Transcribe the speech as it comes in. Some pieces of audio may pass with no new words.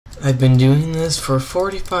I've been doing this for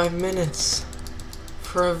 45 minutes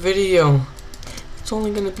for a video. It's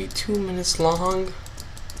only gonna be 2 minutes long.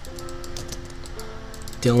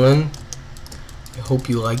 Dylan, I hope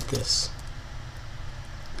you like this,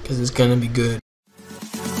 because it's gonna be good.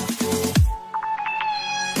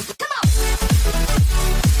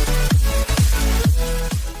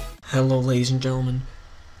 Hello ladies and gentlemen,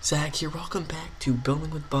 Zach here. Welcome back to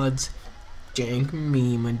Building with Buds, Dank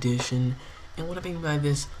Meme Edition. And what I mean by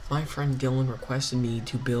this, my friend Dylan requested me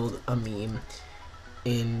to build a meme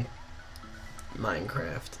in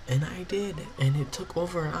Minecraft, and I did, and it took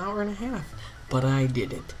over an hour and a half, but I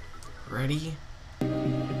did it. Ready?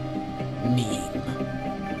 Meme.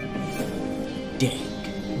 Dank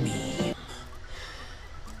meme.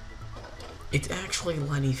 It's actually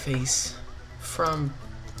Lenny Face from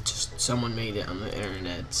just someone made it on the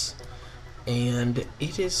internet, and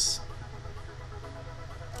it is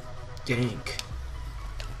dank.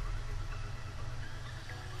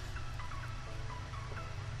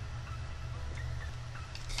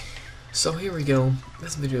 So here we go.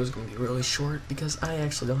 This video is going to be really short because I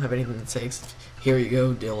actually don't have anything to say except here you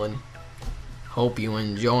go, Dylan. Hope you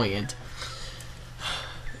enjoy it.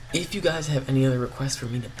 If you guys have any other requests for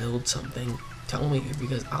me to build something, tell me,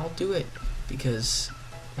 because I'll do it. Because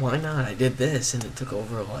why not? I did this and it took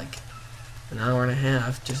over like an hour and a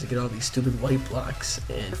half just to get all these stupid white blocks,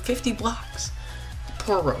 and 50 blocks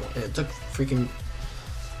per row, and it took freaking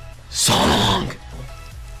so long.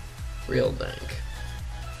 Real dank.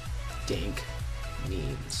 Dank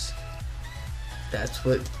memes. That's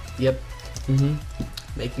what, yep,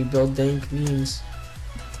 make me build dank memes,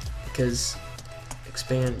 because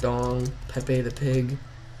expand dong, Pepe the Pig,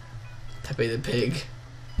 Pepe the Pig.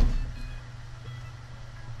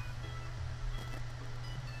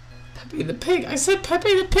 Pepe the Pig! I said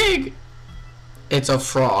Pepe the Pig! It's a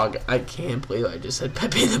frog. I can't believe I just said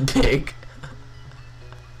Pepe the Pig.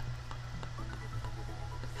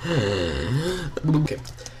 Okay.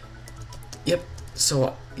 Yep,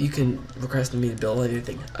 so you can request me to build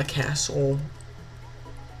anything. A castle.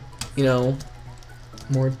 You know,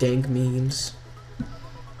 more dank memes.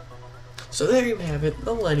 So there you have it,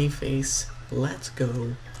 the Lenny Face. Let's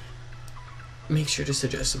go. Make sure to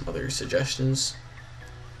suggest some other suggestions.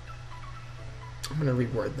 I'm gonna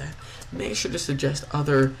reword that. Make sure to suggest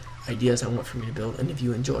other ideas I want for me to build, and if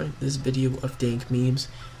you enjoy this video of dank memes,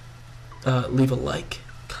 leave a like,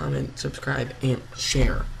 comment, subscribe, and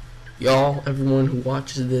share. Y'all, everyone who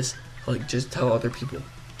watches this, like, just tell other people.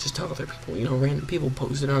 Just tell other people. You know, random people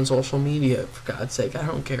post it on social media, for God's sake. I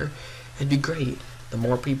don't care. It'd be great. The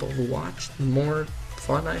more people who watch, the more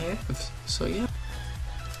fun I have. So yeah.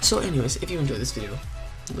 So anyways, if you enjoyed this video,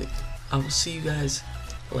 I will see you guys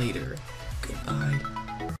later. Goodbye.